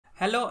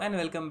Hello and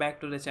welcome back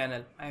to the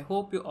channel. I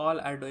hope you all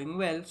are doing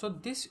well. So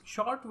this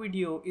short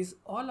video is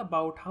all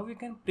about how you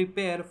can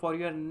prepare for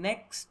your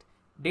next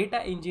data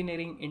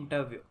engineering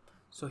interview.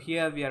 So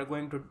here we are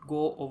going to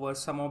go over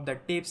some of the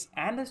tips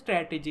and the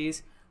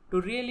strategies to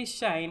really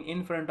shine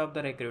in front of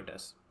the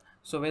recruiters.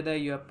 So whether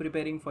you are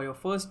preparing for your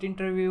first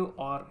interview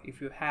or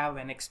if you have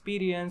an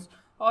experience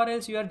or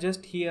else you are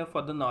just here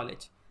for the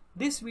knowledge,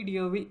 this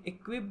video will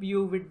equip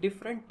you with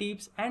different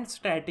tips and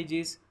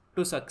strategies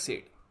to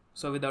succeed.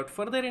 So without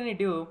further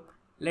ado,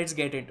 let's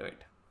get into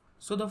it.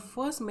 So the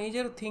first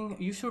major thing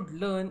you should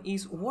learn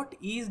is what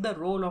is the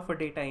role of a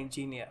data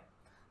engineer.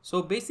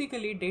 So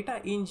basically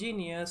data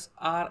engineers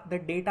are the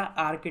data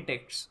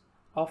architects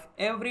of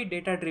every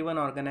data driven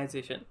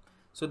organization.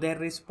 So they're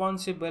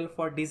responsible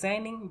for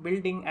designing,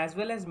 building as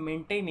well as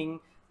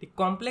maintaining the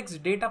complex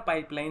data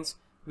pipelines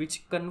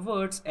which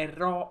converts a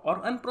raw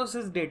or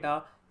unprocessed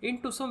data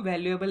into some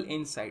valuable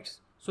insights.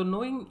 So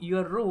knowing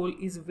your role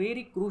is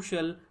very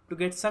crucial to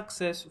get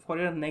success for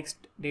your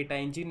next data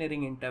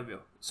engineering interview.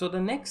 So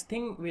the next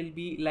thing will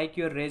be like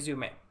your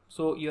resume.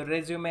 So your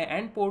resume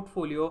and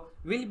portfolio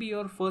will be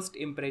your first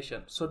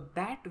impression. So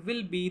that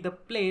will be the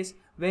place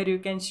where you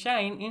can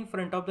shine in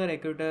front of the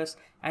recruiters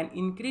and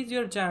increase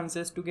your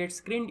chances to get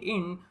screened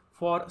in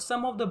for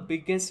some of the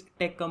biggest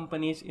tech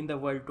companies in the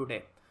world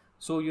today.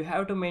 So you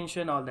have to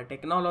mention all the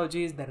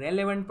technologies, the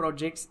relevant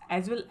projects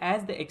as well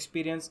as the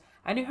experience,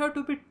 and you have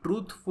to be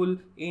truthful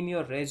in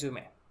your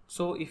resume.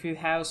 So if you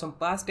have some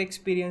past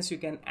experience, you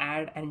can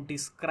add and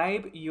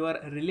describe your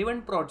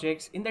relevant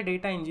projects in the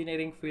data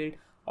engineering field,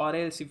 or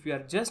else if you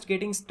are just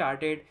getting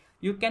started,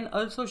 you can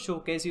also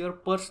showcase your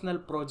personal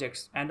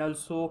projects and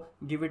also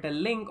give it a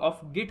link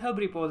of GitHub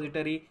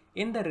repository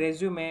in the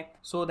resume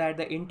so that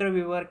the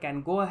interviewer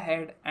can go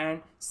ahead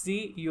and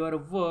see your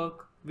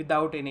work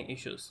without any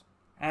issues.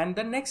 And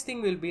the next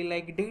thing will be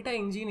like data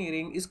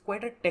engineering is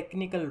quite a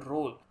technical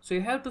role. So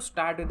you have to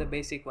start with the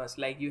basic ones,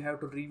 like you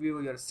have to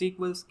review your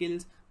SQL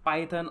skills,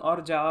 Python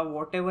or Java,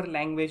 whatever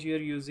language you're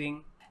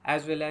using,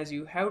 as well as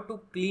you have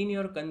to clean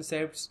your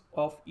concepts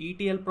of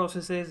ETL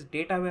processes,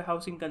 data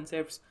warehousing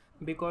concepts,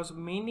 because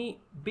many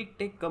big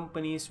tech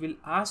companies will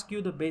ask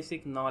you the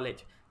basic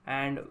knowledge,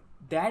 and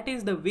that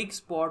is the weak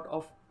spot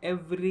of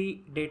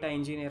every data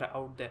engineer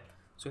out there.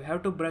 So you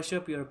have to brush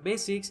up your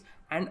basics,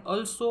 and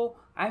also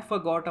I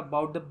forgot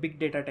about the big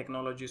data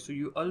technology. So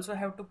you also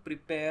have to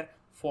prepare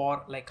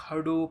for like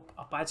Hadoop,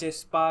 Apache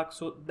Spark.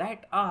 So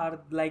that are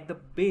like the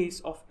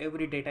base of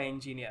every data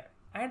engineer.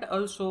 And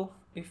also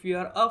if you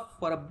are up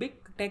for a big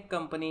tech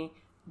company,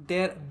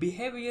 their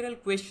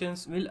behavioral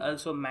questions will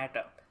also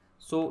matter.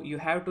 So you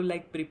have to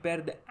like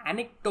prepare the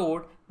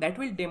anecdote that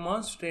will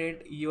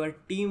demonstrate your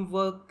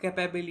teamwork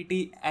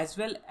capability as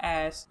well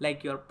as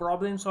like your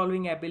problem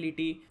solving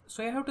ability.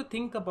 So you have to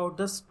think about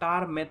the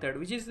STAR method,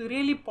 which is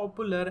really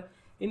popular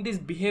in these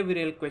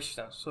behavioral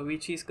questions. So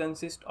which is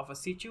consist of a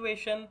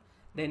situation,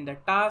 then the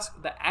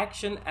task, the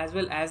action as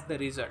well as the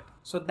result.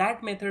 So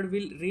that method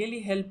will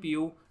really help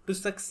you to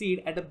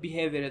succeed at the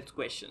behavioral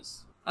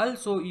questions.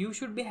 Also you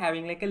should be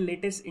having like a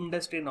latest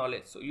industry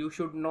knowledge. So you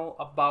should know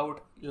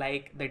about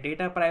like the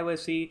data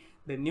privacy,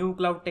 the new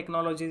cloud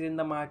technologies in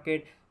the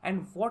market,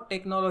 and what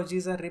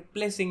technologies are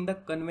replacing the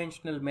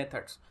conventional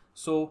methods.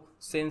 So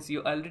since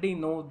you already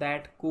know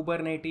that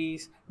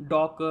Kubernetes,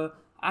 Docker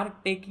are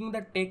taking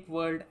the tech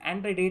world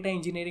and the data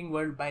engineering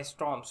world by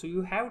storm, so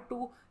you have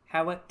to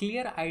have a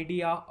clear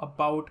idea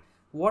about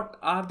what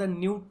are the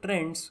new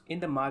trends in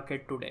the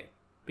market today,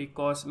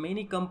 because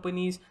many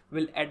companies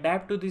will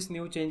adapt to these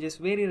new changes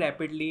very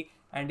rapidly,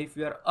 and if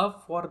you are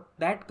up for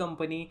that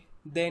company,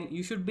 then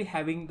you should be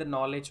having the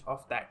knowledge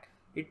of that.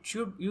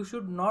 You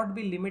should not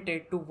be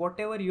limited to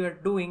whatever you are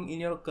doing in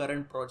your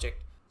current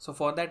project. So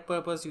for that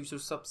purpose, you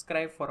should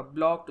subscribe for a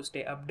blog to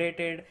stay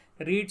updated,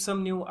 read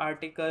some new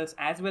articles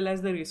as well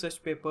as the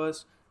research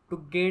papers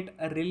to get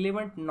a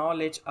relevant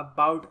knowledge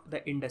about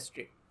the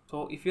industry.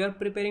 So if you are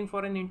preparing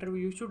for an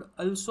interview, you should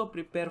also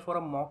prepare for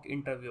a mock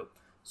interview.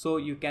 So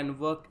you can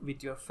work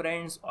with your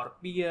friends or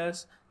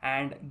peers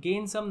and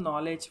gain some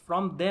knowledge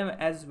from them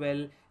as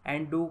well,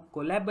 and do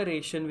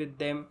collaboration with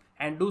them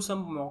and do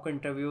some mock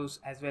interviews,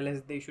 as well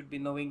as they should be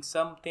knowing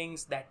some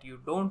things that you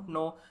don't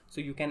know, so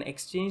you can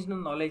exchange the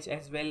knowledge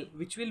as well,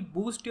 which will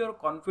boost your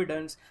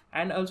confidence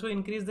and also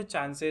increase the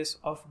chances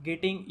of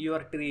getting your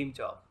dream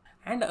job.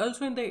 And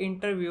also in the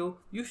interview,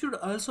 you should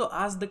also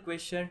ask the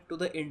question to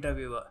the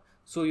interviewer.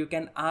 So you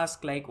can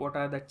ask like what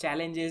are the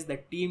challenges, the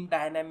team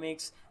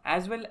dynamics,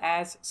 as well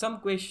as some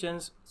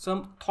questions,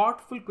 some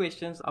thoughtful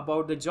questions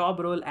about the job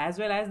role as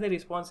well as the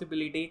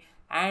responsibility,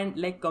 and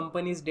like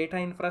company's data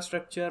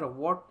infrastructure,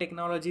 what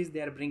technologies they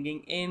are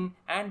bringing in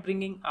and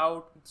bringing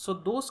out. So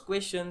those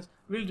questions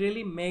will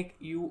really make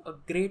you a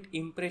great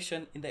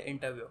impression in the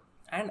interview.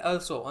 And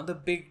also on the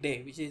big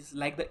day, which is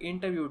like the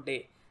interview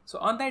day, so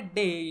on that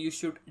day you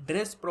should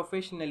dress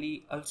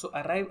professionally, also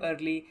arrive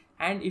early,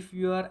 and if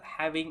you are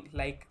having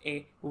like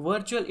a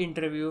virtual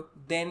interview,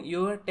 then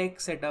your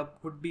tech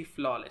setup would be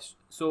flawless.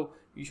 So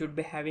you should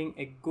be having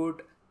a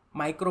good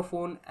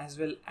microphone as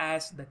well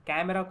as the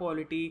camera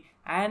quality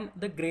and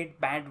the great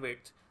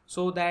bandwidth,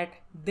 so that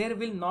there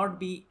will not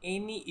be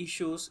any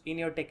issues in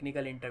your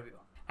technical interview.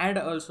 And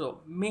also,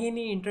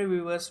 many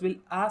interviewers will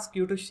ask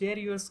you to share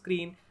your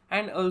screen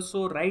and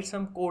also write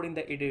some code in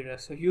the editor.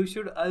 So you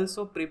should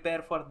also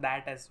prepare for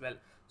that as well.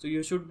 So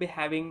you should be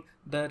having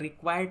the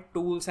required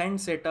tools and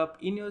setup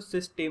in your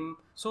system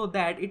so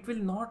that it will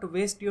not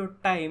waste your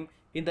time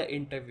in the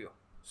interview.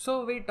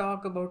 So we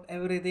talk about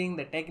everything,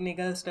 the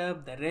technical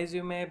stuff, the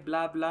resume,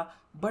 blah blah,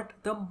 but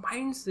the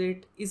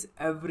mindset is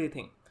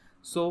everything.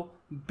 So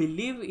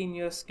believe in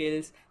your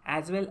skills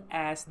as well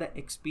as the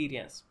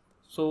experience.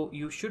 So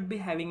you should be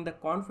having the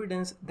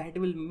confidence that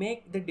will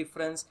make the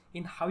difference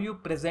in how you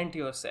present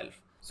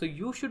yourself. So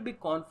you should be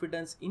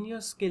confident in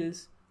your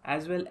skills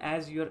as well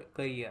as your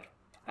career.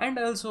 And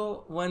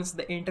also, once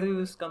the interview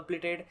is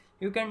completed,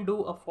 you can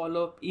do a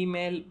follow-up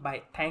email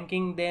by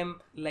thanking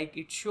them, like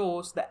it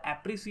shows the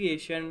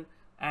appreciation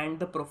and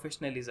the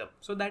professionalism.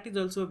 So that is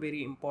also a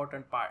very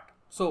important part.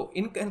 So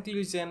in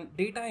conclusion,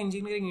 data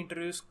engineering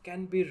interviews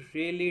can be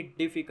really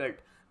difficult,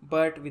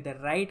 but with the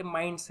right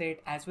mindset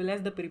as well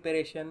as the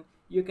preparation,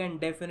 you can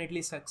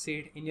definitely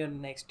succeed in your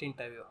next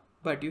interview.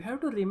 But you have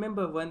to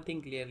remember one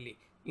thing clearly: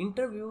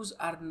 interviews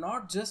are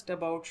not just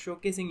about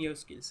showcasing your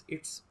skills,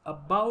 it's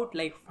about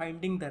like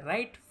finding the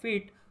right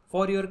fit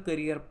for your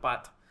career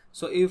path.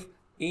 So if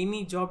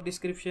any job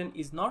description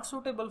is not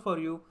suitable for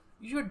you,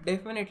 you should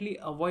definitely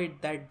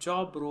avoid that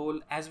job role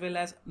as well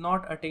as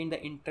not attend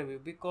the interview,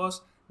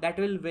 because that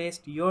will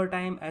waste your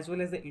time as well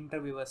as the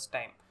interviewer's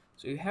time.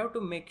 So you have to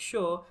make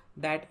sure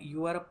that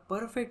you are a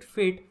perfect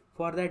fit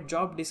for that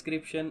job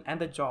description and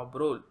the job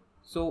role.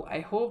 So I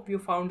hope you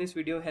found this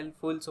video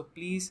helpful. So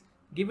please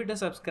give it a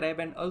subscribe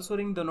and also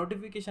ring the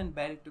notification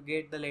bell to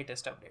get the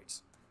latest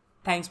updates.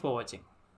 Thanks for watching.